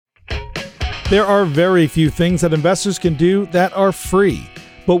There are very few things that investors can do that are free.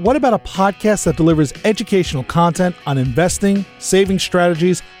 But what about a podcast that delivers educational content on investing, saving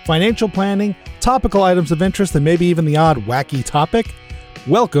strategies, financial planning, topical items of interest, and maybe even the odd wacky topic?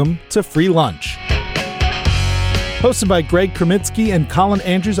 Welcome to Free Lunch. Hosted by Greg Kremitsky and Colin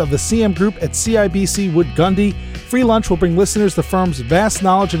Andrews of the CM Group at CIBC Wood Gundy, Free Lunch will bring listeners the firm's vast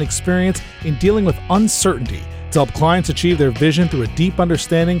knowledge and experience in dealing with uncertainty to help clients achieve their vision through a deep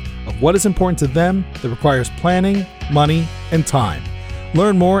understanding of what is important to them that requires planning, money, and time.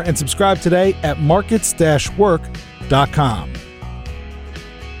 Learn more and subscribe today at markets-work.com.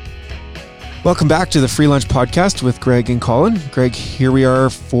 Welcome back to the Free Lunch Podcast with Greg and Colin. Greg, here we are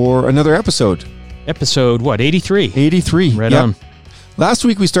for another episode. Episode, 83? 83. Right on. Last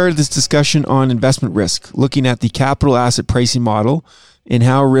week, we started this discussion on investment risk, looking at the capital asset pricing model and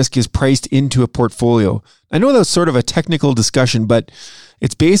how risk is priced into a portfolio. I know that was sort of a technical discussion, but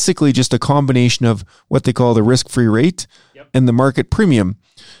it's basically just a combination of what they call the risk-free rate and the market premium.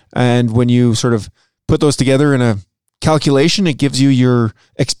 And when you sort of put those together in a calculation, it gives you your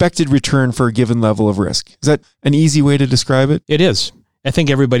expected return for a given level of risk. Is that an easy way to describe it? It is. I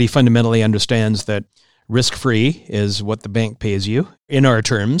think everybody fundamentally understands that risk-free is what the bank pays you. In our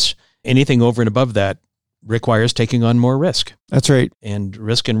terms, anything over and above that requires taking on more risk. That's right. And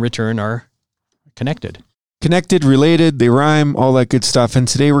risk and return are connected. Connected, related, they rhyme, all that good stuff. And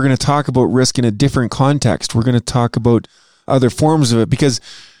today we're going to talk about risk in a different context. We're going to talk about other forms of it because,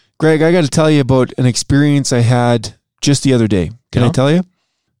 Greg, I got to tell you about an experience I had just the other day. Can I tell you?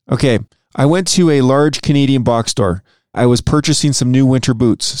 Okay. I went to a large Canadian box store. I was purchasing some new winter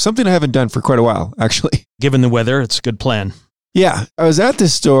boots, something I haven't done for quite a while, actually. Given the weather, it's a good plan. Yeah. I was at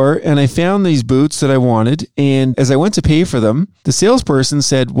this store and I found these boots that I wanted. And as I went to pay for them, the salesperson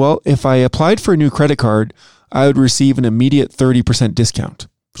said, well, if I applied for a new credit card, I would receive an immediate 30% discount.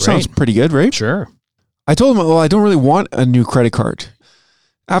 Great. Sounds pretty good, right? Sure. I told him, well, I don't really want a new credit card.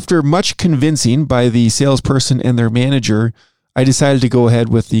 After much convincing by the salesperson and their manager, I decided to go ahead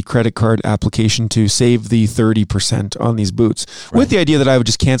with the credit card application to save the 30% on these boots, with the idea that I would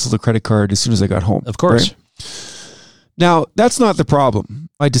just cancel the credit card as soon as I got home. Of course. Right? Now, that's not the problem.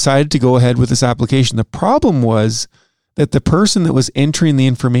 I decided to go ahead with this application. The problem was that the person that was entering the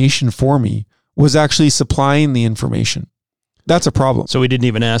information for me was actually supplying the information. That's a problem. So he didn't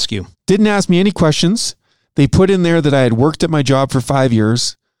even ask you. Didn't ask me any questions. They put in there that I had worked at my job for 5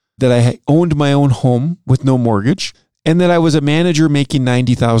 years, that I owned my own home with no mortgage, and that I was a manager making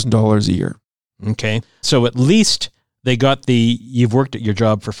 $90,000 a year. Okay. So at least they got the you've worked at your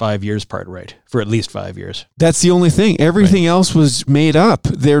job for 5 years part right, for at least 5 years. That's the only thing. Everything else was made up.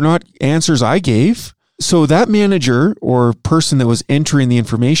 They're not answers I gave. So that manager or person that was entering the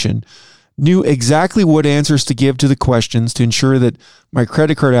information knew exactly what answers to give to the questions to ensure that my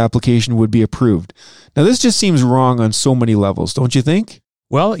credit card application would be approved. Now, this just seems wrong on so many levels, don't you think?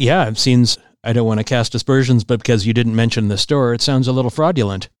 Well, yeah, it seems, I don't want to cast aspersions, but because you didn't mention the store, it sounds a little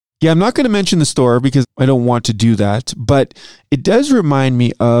fraudulent. Yeah, I'm not going to mention the store because I don't want to do that, but it does remind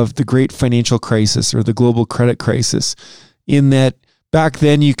me of the great financial crisis or the global credit crisis, in that back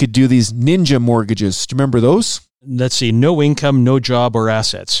then you could do these ninja mortgages. Do you remember those? Let's see, no income, no job or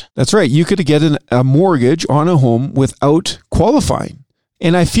assets. That's right. You could get a mortgage on a home without qualifying.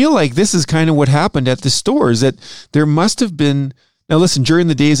 And I feel like this is kind of what happened at the stores, that there must have been. Now, listen, during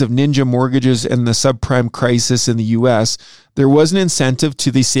the days of ninja mortgages and the subprime crisis in the U.S., there was an incentive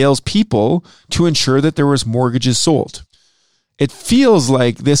to the salespeople to ensure that there was mortgages sold. It feels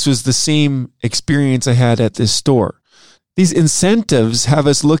like this was the same experience I had at this store. These incentives have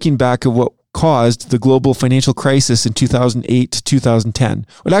us looking back at what caused the global financial crisis in 2008 to 2010.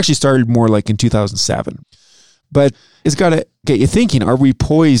 It actually started more like in 2007. But it's got to get you thinking, are we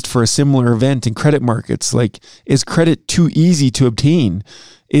poised for a similar event in credit markets? Like, is credit too easy to obtain?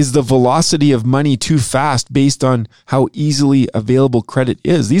 Is the velocity of money too fast based on how easily available credit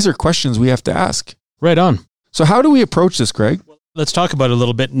is? These are questions we have to ask. Right on. So how do we approach this, Greg? Let's talk about it a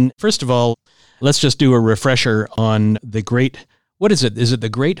little bit. And first of all, let's just do a refresher on the great, what is it? Is it the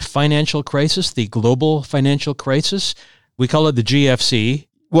great financial crisis, the global financial crisis? We call it the GFC.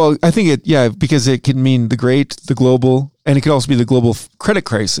 Well, I think because it can mean the great, the global, and it could also be the global credit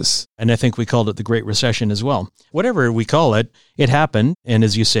crisis. And I think we called it the Great Recession as well. Whatever we call it, it happened. And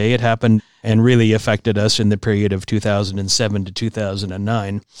as you say, it happened and really affected us in the period of 2007 to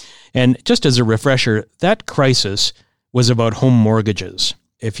 2009. And just as a refresher, that crisis was about home mortgages.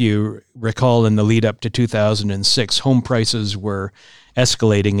 If you recall, in the lead up to 2006, home prices were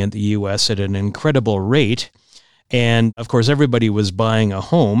escalating in the U.S. at an incredible rate. And of course, everybody was buying a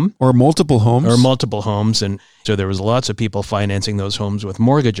home. Or multiple homes. And so there was lots of people financing those homes with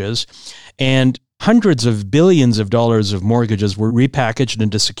mortgages. And hundreds of billions of dollars of mortgages were repackaged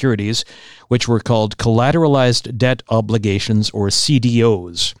into securities, which were called collateralized debt obligations, or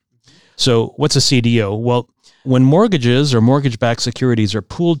CDOs. So what's a CDO? Well, when mortgages or mortgage-backed securities are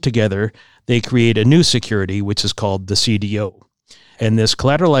pooled together, they create a new security, which is called the CDO. And this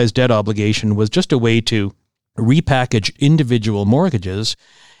collateralized debt obligation was just a way to repackage individual mortgages,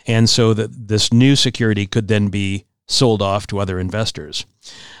 and so that this new security could then be sold off to other investors.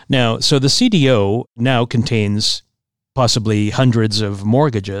 Now, so the CDO now contains possibly hundreds of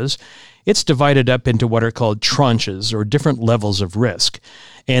mortgages. It's divided up into what are called tranches, or different levels of risk.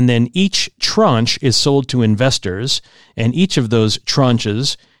 And then each tranche is sold to investors, and each of those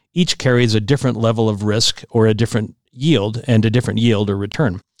tranches each carries a different level of risk, or a different yield, and a different yield or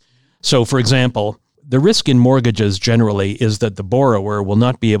return. So, for example, the risk in mortgages generally is that the borrower will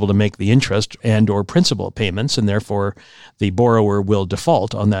not be able to make the interest and or principal payments, and therefore the borrower will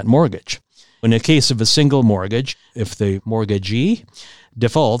default on that mortgage. In a case of a single mortgage, if the mortgagee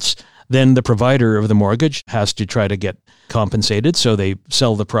defaults, then the provider of the mortgage has to try to get compensated, so they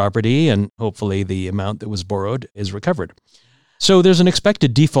sell the property and hopefully the amount that was borrowed is recovered. So there's an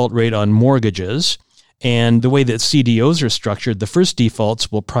expected default rate on mortgages. And the way that CDOs are structured, the first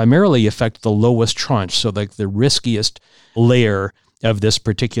defaults will primarily affect the lowest tranche, so like the riskiest layer of this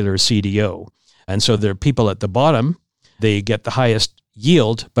particular CDO. And so there are people at the bottom, they get the highest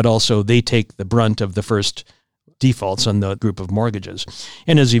yield, but also they take the brunt of the first defaults on the group of mortgages.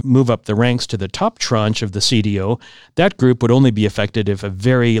 And as you move up the ranks to the top tranche of the CDO, that group would only be affected if a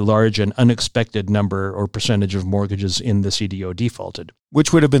very large and unexpected number or percentage of mortgages in the CDO defaulted.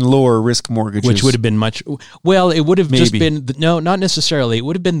 Which would have been lower risk mortgages. Which would have been it would have just been, no, not necessarily. It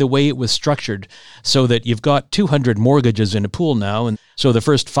would have been the way it was structured, so that you've got 200 mortgages in a pool now, and so the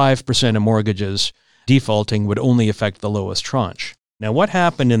first 5% of mortgages defaulting would only affect the lowest tranche. Now, what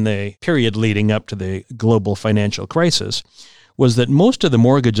happened in the period leading up to the global financial crisis was that most of the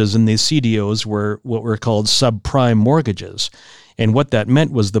mortgages in these CDOs were what were called subprime mortgages. And what that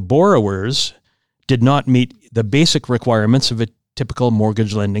meant was the borrowers did not meet the basic requirements of a typical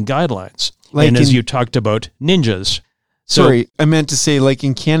mortgage lending guidelines. And as you talked about, ninjas. Sorry, I meant to say, like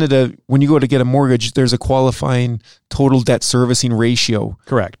in Canada, when you go to get a mortgage, there's a qualifying total debt servicing ratio.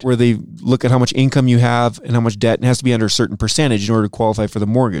 Correct. Where they look at how much income you have and how much debt, and it has to be under a certain percentage in order to qualify for the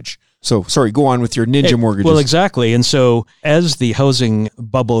mortgage. So, sorry, go on with your ninja mortgages. Well, exactly. And so as the housing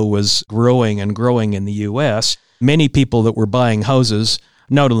bubble was growing and growing in the U.S., many people that were buying houses,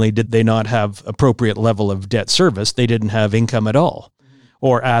 not only did they not have appropriate level of debt service, they didn't have income at all,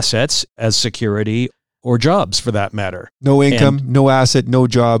 or assets as security, or jobs for that matter. No income, no asset, no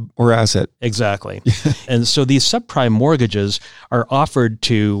job or asset. Exactly. And so these subprime mortgages are offered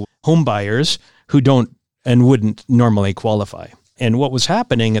to home buyers who don't and wouldn't normally qualify. And what was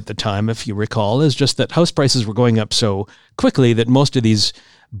happening at the time, if you recall, is just that house prices were going up so quickly that most of these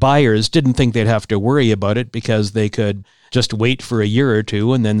buyers didn't think they'd have to worry about it, because they could just wait for a year or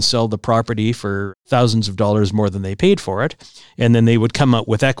two and then sell the property for thousands of dollars more than they paid for it. And then they would come out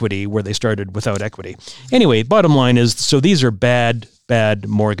with equity where they started without equity. Anyway, bottom line is, so these are bad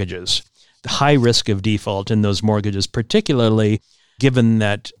mortgages. The high risk of default in those mortgages, particularly given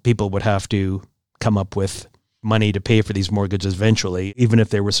that people would have to come up with money to pay for these mortgages eventually, even if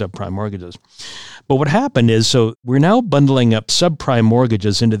they were subprime mortgages. But what happened is, so we're now bundling up subprime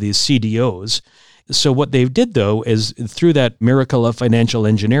mortgages into these CDOs. So what they did, though, is through that miracle of financial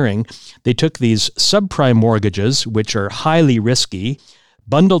engineering, they took these subprime mortgages, which are highly risky,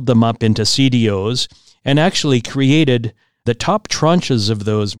 bundled them up into CDOs, and actually created the top tranches of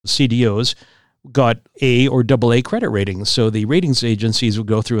those CDOs got A or AA credit ratings. So the ratings agencies would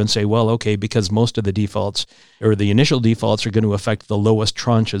go through and say, well, okay, because most of the defaults or the initial defaults are going to affect the lowest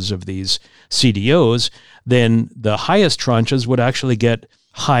tranches of these CDOs, then the highest tranches would actually get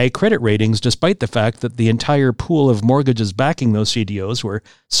high credit ratings, despite the fact that the entire pool of mortgages backing those CDOs were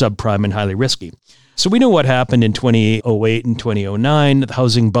subprime and highly risky. So we know what happened in 2008 and 2009. The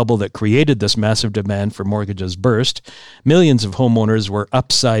housing bubble that created this massive demand for mortgages burst. Millions of homeowners were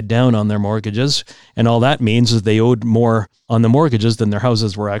upside down on their mortgages, and all that means is they owed more on the mortgages than their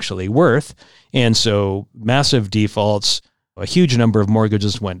houses were actually worth. And so massive defaults, a huge number of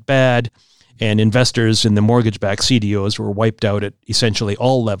mortgages went bad, and investors in the mortgage-backed CDOs were wiped out at essentially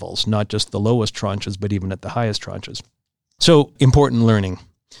all levels, not just the lowest tranches, but even at the highest tranches. So important learning.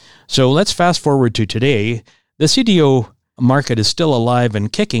 So let's fast forward to today. The CDO market is still alive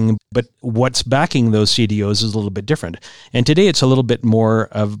and kicking, but what's backing those CDOs is a little bit different. And today it's a little bit more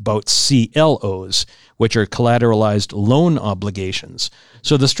about CLOs, which are collateralized loan obligations.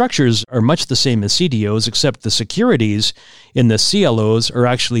 So the structures are much the same as CDOs, except the securities in the CLOs are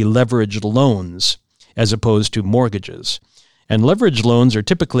actually leveraged loans as opposed to mortgages. And leveraged loans are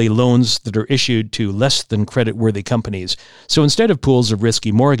typically loans that are issued to less than creditworthy companies. So instead of pools of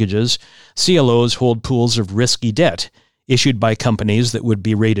risky mortgages, CLOs hold pools of risky debt issued by companies that would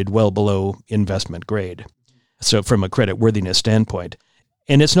be rated well below investment grade. So from a creditworthiness standpoint.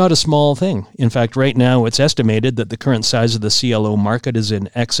 And it's not a small thing. In fact, right now it's estimated that the current size of the CLO market is in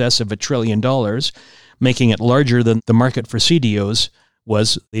excess of $1 trillion, making it larger than the market for CDOs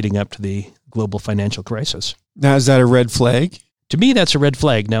was leading up to the global financial crisis. Now, is that a red flag? To me, that's a red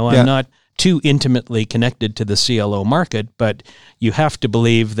flag. Now, I'm not too intimately connected to the CLO market, but you have to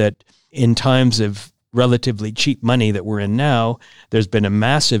believe that in times of relatively cheap money that we're in now, there's been a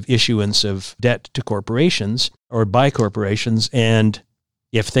massive issuance of debt to corporations or by corporations. And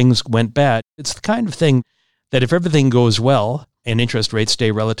if things went bad, it's the kind of thing that if everything goes well and interest rates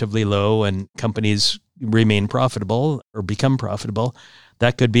stay relatively low and companies remain profitable or become profitable,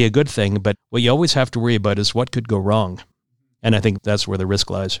 that could be a good thing. But what you always have to worry about is what could go wrong. And I think that's where the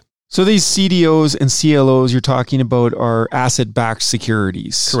risk lies. So these CDOs and CLOs you're talking about are asset-backed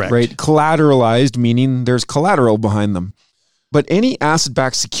securities. Correct. Right? Collateralized, meaning there's collateral behind them. But any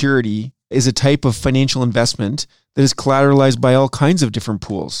asset-backed security is a type of financial investment that is collateralized by all kinds of different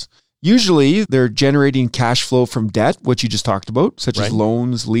pools. Usually, they're generating cash flow from debt, which you just talked about, such as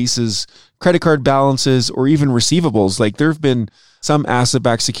loans, leases, credit card balances, or even receivables. Like there have been some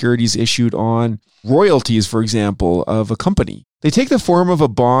asset-backed securities issued on royalties, for example, of a company. They take the form of a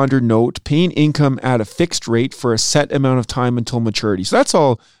bond or note, paying income at a fixed rate for a set amount of time until maturity. So that's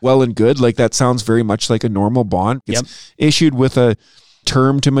all well and good. Like that sounds very much like a normal bond. It's issued with a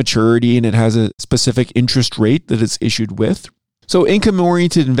term to maturity and it has a specific interest rate that it's issued with. So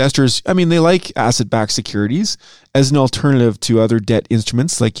income-oriented investors, I mean, they like asset-backed securities as an alternative to other debt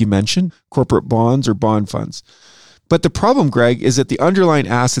instruments, like you mentioned, corporate bonds or bond funds. But the problem, Greg, is that the underlying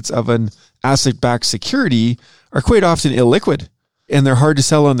assets of an asset-backed security are quite often illiquid and they're hard to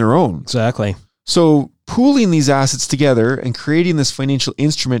sell on their own. Exactly. So pooling these assets together and creating this financial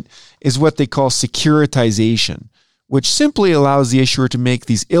instrument is what they call securitization, which simply allows the issuer to make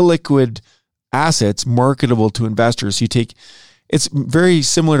these illiquid assets marketable to investors. It's very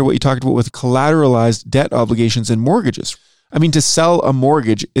similar to what you talked about with collateralized debt obligations and mortgages. I mean, to sell a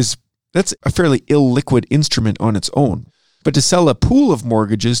mortgage that's a fairly illiquid instrument on its own. But to sell a pool of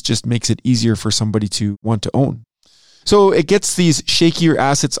mortgages just makes it easier for somebody to want to own. So it gets these shakier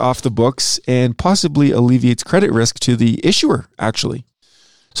assets off the books and possibly alleviates credit risk to the issuer, actually.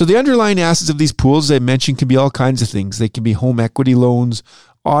 So the underlying assets of these pools, as I mentioned, can be all kinds of things. They can be home equity loans,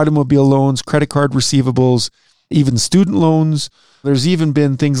 automobile loans, credit card receivables, even student loans. There's even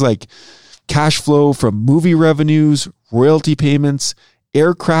been things like cash flow from movie revenues, royalty payments,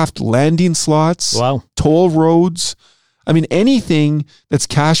 aircraft landing slots, toll roads. I mean, anything that's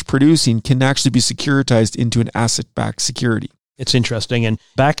cash producing can actually be securitized into an asset-backed security. It's interesting. And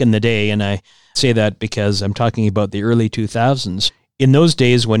back in the day, and I say that because I'm talking about the early 2000s, in those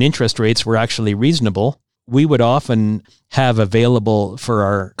days when interest rates were actually reasonable, we would often have available for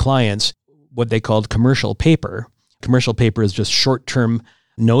our clients what they called commercial paper. Commercial paper is just short-term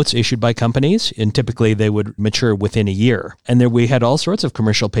notes issued by companies, and typically they would mature within a year. And there we had all sorts of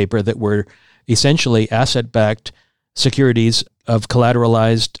commercial paper that were essentially asset-backed securities of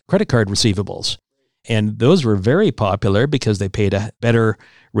collateralized credit card receivables. And those were very popular because they paid a better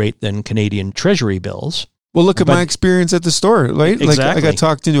rate than Canadian Treasury bills. Well, look at my experience at the store, right? Exactly. Like I got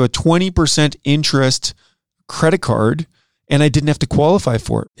talked into a 20% interest credit card and I didn't have to qualify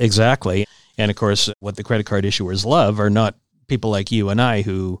for it. Exactly. And of course, what the credit card issuers love are not people like you and I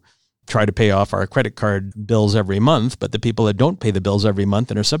who try to pay off our credit card bills every month, but the people that don't pay the bills every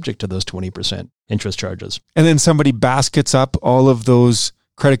month and are subject to those 20% interest charges. And then somebody baskets up all of those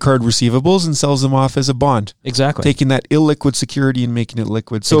credit card receivables and sells them off as a bond. Exactly. Taking that illiquid security and making it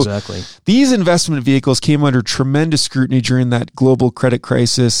liquid. So exactly. These investment vehicles came under tremendous scrutiny during that global credit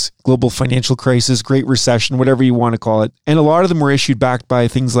crisis, global financial crisis, Great Recession, whatever you want to call it. And a lot of them were issued backed by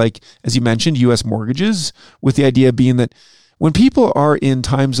things like, as you mentioned, U.S. mortgages, with the idea being that when people are in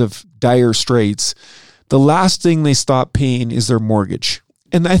times of dire straits, the last thing they stop paying is their mortgage.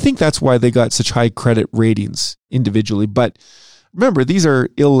 And I think that's why they got such high credit ratings individually. But remember, these are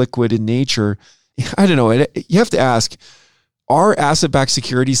illiquid in nature. I don't know. You have to ask, are asset-backed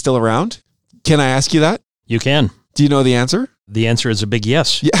securities still around? Can I ask you that? You can. Do you know the answer? The answer is a big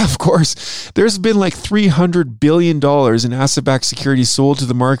yes. Yeah, of course. There's been like $300 billion in asset-backed securities sold to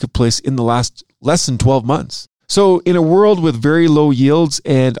the marketplace in the last less than 12 months. So in a world with very low yields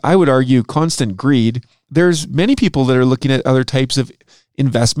and I would argue constant greed, there's many people that are looking at other types of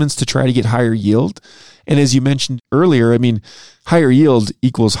investments to try to get higher yield. And as you mentioned earlier, I mean, higher yield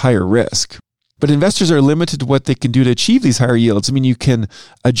equals higher risk. But investors are limited to what they can do to achieve these higher yields. I mean, you can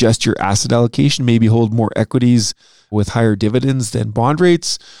adjust your asset allocation, maybe hold more equities with higher dividends than bond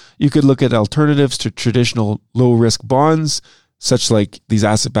rates. You could look at alternatives to traditional low-risk bonds, such like these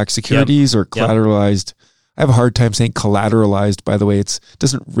asset-backed securities or collateralized. I have a hard time saying collateralized, by the way. It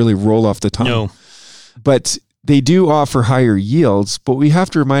doesn't really roll off the tongue. No. But they do offer higher yields, but we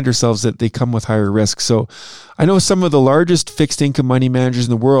have to remind ourselves that they come with higher risk. So I know some of the largest fixed income money managers in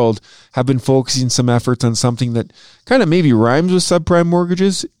the world have been focusing some efforts on something that kind of maybe rhymes with subprime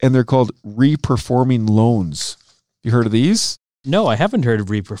mortgages, and they're called reperforming loans. You heard of these? No, I haven't heard of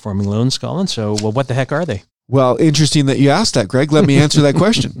reperforming loans, Colin. So, well, what the heck are they? Well, interesting that you asked that, Greg. Let me answer that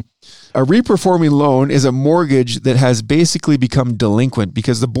question. A reperforming loan is a mortgage that has basically become delinquent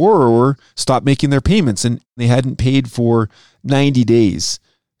because the borrower stopped making their payments and they hadn't paid for 90 days.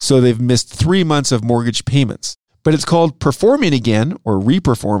 So they've missed 3 months of mortgage payments. But it's called performing again or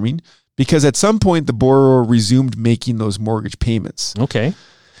reperforming because at some point the borrower resumed making those mortgage payments. Okay.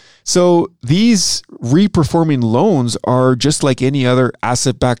 So these reperforming loans are just like any other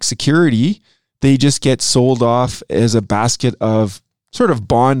asset-backed security. They just get sold off as a basket of sort of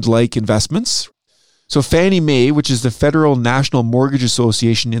bond-like investments. So Fannie Mae, which is the Federal National Mortgage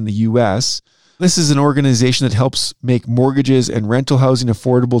Association in the U.S., this is an organization that helps make mortgages and rental housing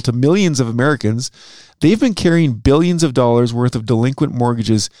affordable to millions of Americans. They've been carrying billions of dollars worth of delinquent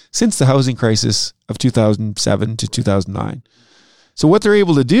mortgages since the housing crisis of 2007 to 2009. So what they're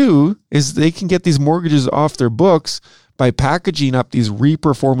able to do is they can get these mortgages off their books by packaging up these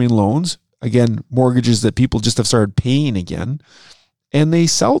reperforming loans, again, mortgages that people just have started paying again, and they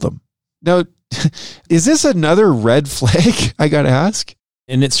sell them. Now, is this another red flag, I got to ask?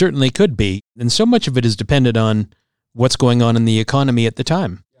 And it certainly could be. And so much of it is dependent on what's going on in the economy at the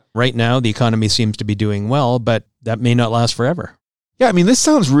time. Right now, the economy seems to be doing well, but that may not last forever. Yeah, I mean, this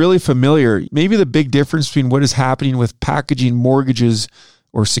sounds really familiar. Maybe the big difference between what is happening with packaging mortgages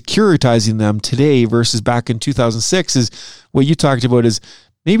or securitizing them today versus back in 2006 is what you talked about is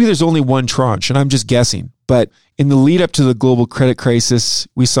maybe there's only one tranche, and I'm just guessing. But in the lead up to the global credit crisis,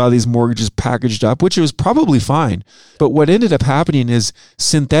 we saw these mortgages packaged up, which was probably fine. But what ended up happening is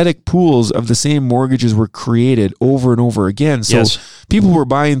synthetic pools of the same mortgages were created over and over again. So people were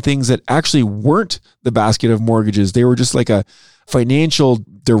buying things that actually weren't the basket of mortgages. They were just like a financial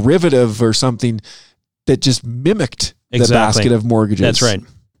derivative or something that just mimicked the basket of mortgages. That's right.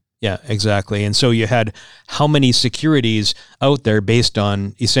 Yeah, exactly. And so you had how many securities out there based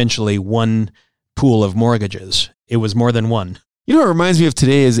on essentially one pool of mortgages? It was more than one. You know what it reminds me of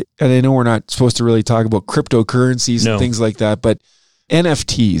today is, and I know we're not supposed to really talk about cryptocurrencies and things like that, but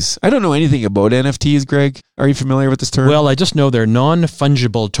NFTs. I don't know anything about NFTs, Greg. Are you familiar with this term? Well, I just know they're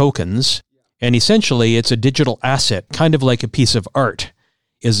non-fungible tokens, and essentially it's a digital asset, kind of like a piece of art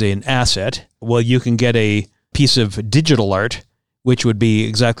is an asset. Well, you can get a piece of digital art, which would be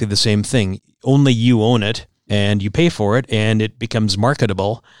exactly the same thing. Only you own it, and you pay for it, and it becomes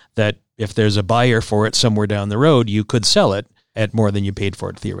marketable that if there's a buyer for it somewhere down the road, you could sell it at more than you paid for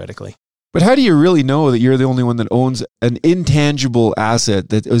it, theoretically. But how do you really know that you're the only one that owns an intangible asset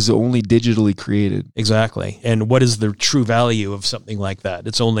that is only digitally created? Exactly. And what is the true value of something like that?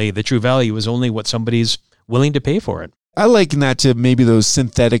 The true value is only what somebody's willing to pay for it. I liken that to maybe those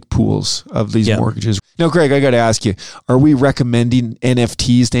synthetic pools of these mortgages. Now, Greg, I got to ask you, are we recommending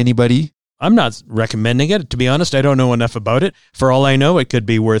NFTs to anybody? I'm not recommending it. To be honest, I don't know enough about it. For all I know, it could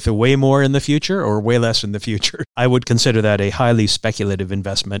be worth way more in the future or way less in the future. I would consider that a highly speculative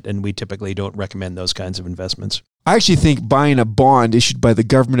investment, and we typically don't recommend those kinds of investments. I actually think buying a bond issued by the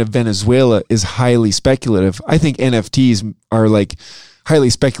government of Venezuela is highly speculative. I think NFTs are like highly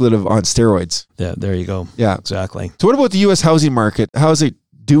speculative on steroids. Yeah, there you go. Yeah, exactly. So what about the U.S. housing market? How is it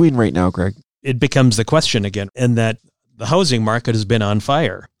doing right now, Greg? It becomes the question again, in that the housing market has been on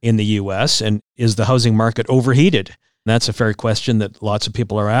fire in the U.S. and is the housing market overheated? And that's a fair question that lots of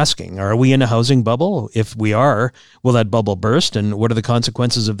people are asking. Are we in a housing bubble? If we are, will that bubble burst? And what are the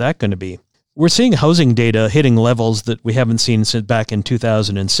consequences of that going to be? We're seeing housing data hitting levels that we haven't seen since back in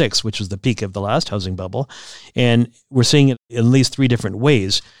 2006, which was the peak of the last housing bubble. And we're seeing it in at least three different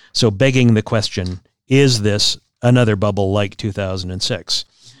ways. So begging the question, is this another bubble like 2006?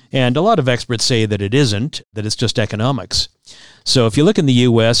 And a lot of experts say that it isn't, that it's just economics. So if you look in the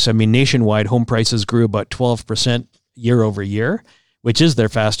U.S., nationwide home prices grew about 12% year over year, which is their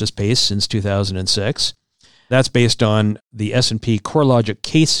fastest pace since 2006. That's based on the S&P CoreLogic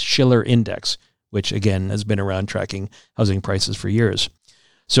Case-Shiller Index, which again has been around tracking housing prices for years.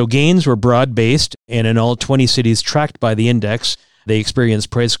 So gains were broad-based, and in all 20 cities tracked by the index, they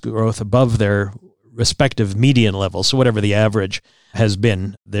experienced price growth above their respective median level. So whatever the average has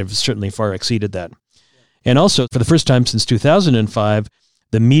been, they've certainly far exceeded that. And also, for the first time since 2005,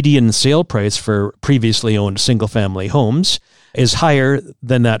 the median sale price for previously owned single-family homes is higher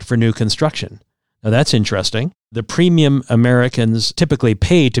than that for new construction. Now, that's interesting. The premium Americans typically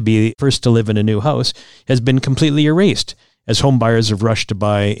pay to be first to live in a new house has been completely erased as home buyers have rushed to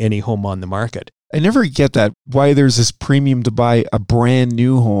buy any home on the market. I never get that, why there's this premium to buy a brand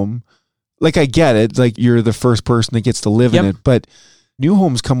new home. Like, I get it, like you're the first person that gets to live in it, but new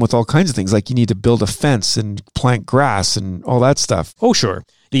homes come with all kinds of things, like you need to build a fence and plant grass and all that stuff. Oh, sure.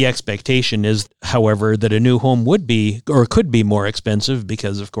 The expectation is, however, that a new home would be or could be more expensive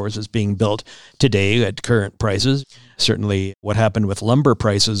because, of course, it's being built today at current prices. Certainly what happened with lumber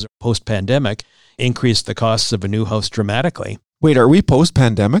prices post-pandemic increased the costs of a new house dramatically. Wait, are we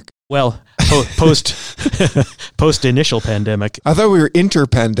post-pandemic? Well, post-initial pandemic. I thought we were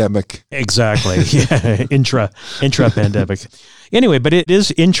inter-pandemic. Exactly. Yeah, intra-pandemic. Anyway, but it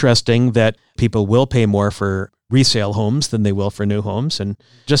is interesting that people will pay more for resale homes than they will for new homes. And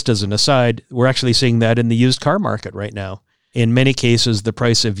just as an aside, we're actually seeing that in the used car market right now. In many cases, the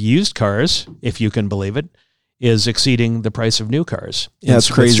price of used cars, if you can believe it, is exceeding the price of new cars. Yeah,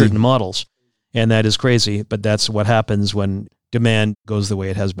 that's crazy. Certain models. And that is crazy, but that's what happens when demand goes the way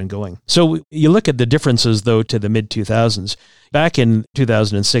it has been going. So you look at the differences, though, to the mid-2000s. Back in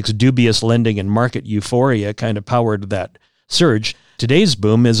 2006, dubious lending and market euphoria kind of powered that surge. Today's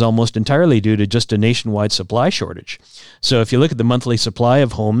boom is almost entirely due to just a nationwide supply shortage. So if you look at the monthly supply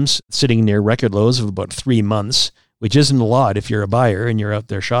of homes sitting near record lows of about 3 months, which isn't a lot if you're a buyer and you're out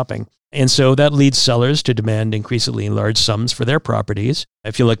there shopping. And so that leads sellers to demand increasingly large sums for their properties.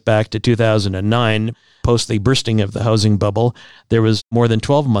 If you look back to 2009, post the bursting of the housing bubble, there was more than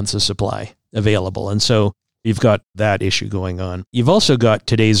 12 months of supply available. And so you've got that issue going on. You've also got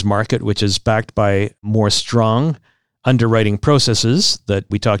today's market, which is backed by more strong underwriting processes that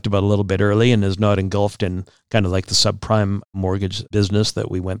we talked about a little bit early and is not engulfed in kind of like the subprime mortgage business that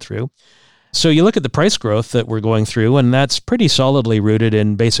we went through. So you look at the price growth that we're going through, and that's pretty solidly rooted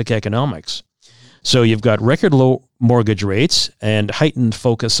in basic economics. So you've got record low mortgage rates and heightened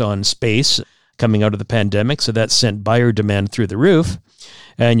focus on space coming out of the pandemic, so that sent buyer demand through the roof.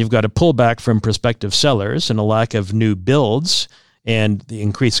 And you've got a pullback from prospective sellers and a lack of new builds and the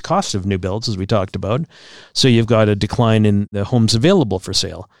increased cost of new builds, as we talked about. So you've got a decline in the homes available for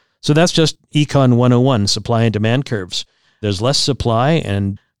sale. So that's just Econ 101, supply and demand curves. There's less supply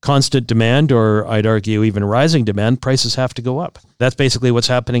and constant demand, or I'd argue even rising demand, prices have to go up. That's basically what's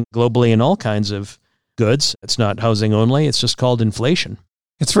happening globally in all kinds of goods. It's not housing only. It's just called inflation.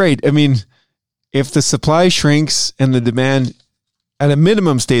 It's right. I mean, if the supply shrinks and the demand at a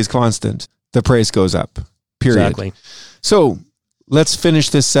minimum stays constant, the price goes up, period. Exactly. So let's finish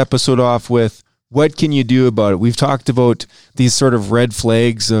this episode off with what can you do about it? We've talked about these sort of red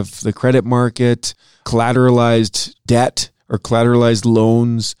flags of the credit market, collateralized debt, or collateralized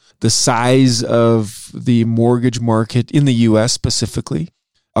loans, the size of the mortgage market in the U.S. specifically,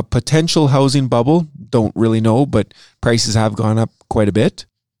 a potential housing bubble, don't really know, but prices have gone up quite a bit.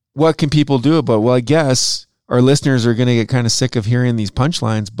 What can people do about it? Well, I guess our listeners are going to get kind of sick of hearing these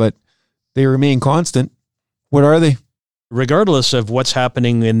punchlines, but they remain constant. What are they? Regardless of what's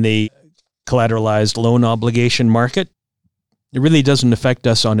happening in the collateralized loan obligation market, it really doesn't affect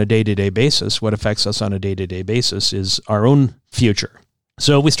us on a day-to-day basis. What affects us on a day-to-day basis is our own future.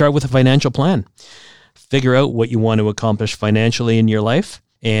 So we start with a financial plan. Figure out what you want to accomplish financially in your life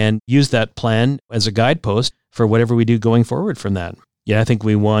and use that plan as a guidepost for whatever we do going forward from that. Yeah, I think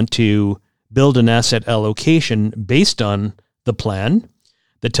we want to build an asset allocation based on the plan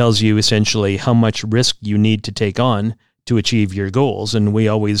that tells you essentially how much risk you need to take on to achieve your goals. And we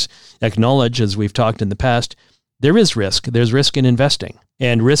always acknowledge, as we've talked in the past, there is risk. There's risk in investing.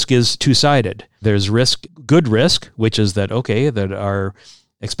 And risk is two-sided. There's risk, good risk, which is that, okay, that our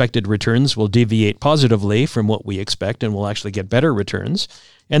expected returns will deviate positively from what we expect and we'll actually get better returns.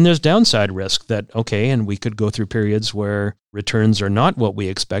 And there's downside risk that, okay, and we could go through periods where returns are not what we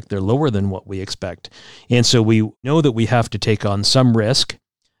expect. They're lower than what we expect. And so we know that we have to take on some risk.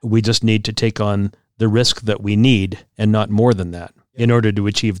 We just need to take on the risk that we need and not more than that in order to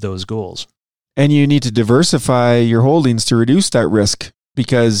achieve those goals. And you need to diversify your holdings to reduce that risk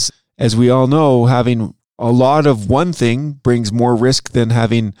because, as we all know, having a lot of one thing brings more risk than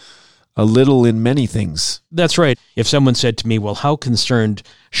having a little in many things. That's right. If someone said to me, well, how concerned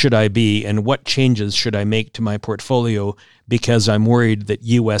should I be and what changes should I make to my portfolio because I'm worried that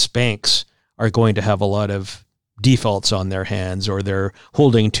U.S. banks are going to have a lot of defaults on their hands or they're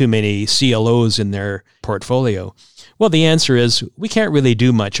holding too many CLOs in their portfolio? Well, the answer is we can't really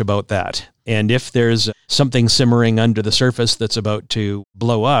do much about that. And if there's something simmering under the surface that's about to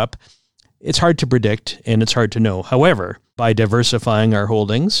blow up, it's hard to predict and it's hard to know. However, by diversifying our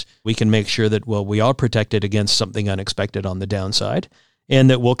holdings, we can make sure that, well, we are protected against something unexpected on the downside and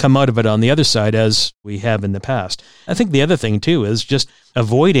that we'll come out of it on the other side as we have in the past. I think the other thing, too, is just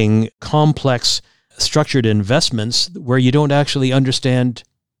avoiding complex structured investments where you don't actually understand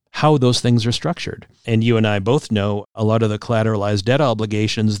how those things are structured. And you and I both know a lot of the collateralized debt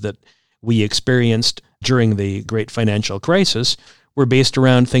obligations that we experienced during the great financial crisis were based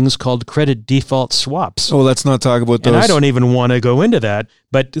around things called credit default swaps. Oh, let's not talk about those. And I don't even want to go into that,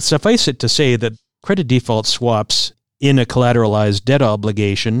 but suffice it to say that credit default swaps in a collateralized debt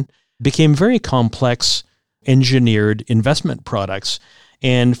obligation became very complex, engineered investment products.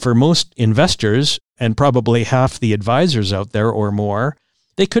 And for most investors, and probably half the advisors out there or more,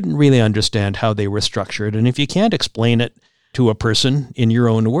 they couldn't really understand how they were structured. And if you can't explain it to a person in your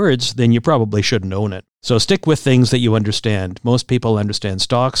own words, then you probably shouldn't own it. So stick with things that you understand. Most people understand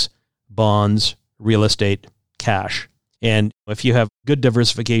stocks, bonds, real estate, cash. And if you have good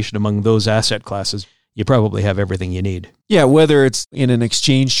diversification among those asset classes, you probably have everything you need. Yeah, whether it's in an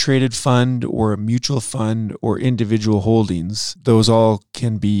exchange-traded fund or a mutual fund or individual holdings, those all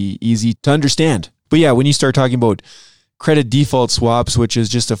can be easy to understand. But yeah, when you start talking about credit default swaps, which is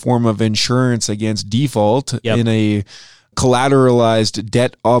just a form of insurance against default in a collateralized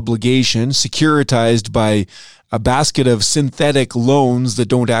debt obligation securitized by a basket of synthetic loans that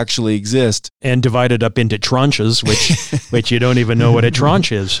don't actually exist. And divided up into tranches, which you don't even know what a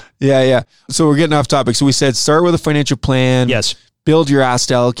tranche is. Yeah. So we're getting off topic. So we said start with a financial plan. Yes. Build your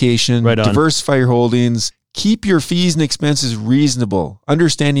asset allocation. Right on. Diversify your holdings. Keep your fees and expenses reasonable,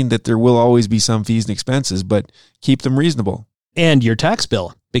 understanding that there will always be some fees and expenses, but keep them reasonable. And your tax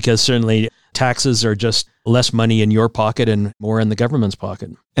bill, because certainly taxes are just less money in your pocket and more in the government's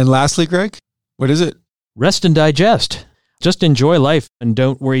pocket. And lastly, Greg, what is it? Rest and digest. Just enjoy life and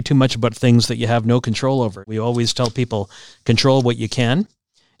don't worry too much about things that you have no control over. We always tell people, control what you can,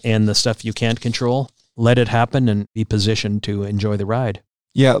 and the stuff you can't control, let it happen and be positioned to enjoy the ride.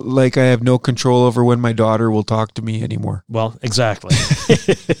 Yeah, like I have no control over when my daughter will talk to me anymore. Well, exactly.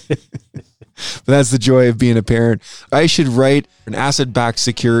 But that's the joy of being a parent. I should write an asset-backed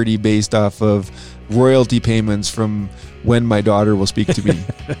security based off of royalty payments from when my daughter will speak to me.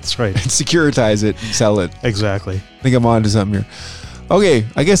 That's right. And securitize it and sell it. Exactly. I think I'm on to something here. Okay,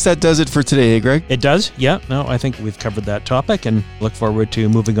 I guess that does it for today, Greg? It does? Yeah. No, I think we've covered that topic and look forward to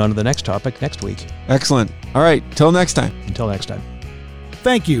moving on to the next topic next week. Excellent. All right, till next time. Until next time.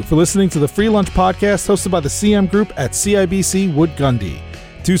 Thank you for listening to the Free Lunch Podcast hosted by the CM Group at CIBC Wood Gundy.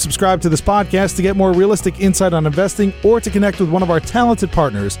 To subscribe to this podcast to get more realistic insight on investing or to connect with one of our talented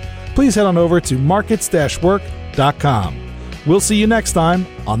partners, please head on over to markets-work.com. We'll see you next time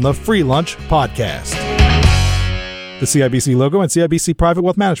on the Free Lunch Podcast. The CIBC logo and CIBC Private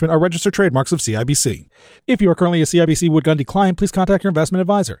Wealth Management are registered trademarks of CIBC. If you are currently a CIBC Wood Gundy client, please contact your investment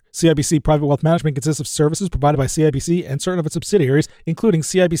advisor. CIBC Private Wealth Management consists of services provided by CIBC and certain of its subsidiaries, including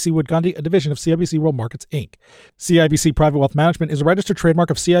CIBC Wood Gundy, a division of CIBC World Markets, Inc. CIBC Private Wealth Management is a registered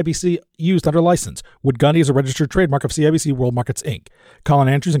trademark of CIBC used under license. Wood Gundy is a registered trademark of CIBC World Markets, Inc. Colin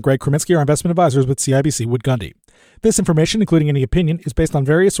Andrews and Greg Kreminsky are investment advisors with CIBC Wood Gundy. This information, including any opinion, is based on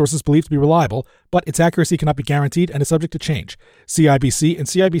various sources believed to be reliable, but its accuracy cannot be guaranteed and is subject to change. CIBC and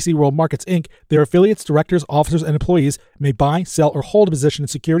CIBC World Markets, Inc., their affiliates, directors, officers, and employees may buy, sell, or hold a position in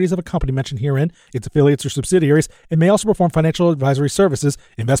securities of a company mentioned herein, its affiliates or subsidiaries, and may also perform financial advisory services,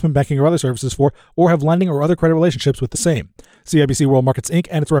 investment banking, or other services for, or have lending or other credit relationships with the same. CIBC World Markets, Inc.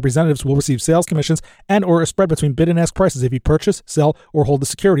 and its representatives will receive sales commissions and or a spread between bid and ask prices if you purchase, sell, or hold the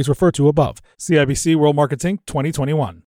securities referred to above. CIBC World Markets, Inc. 2021.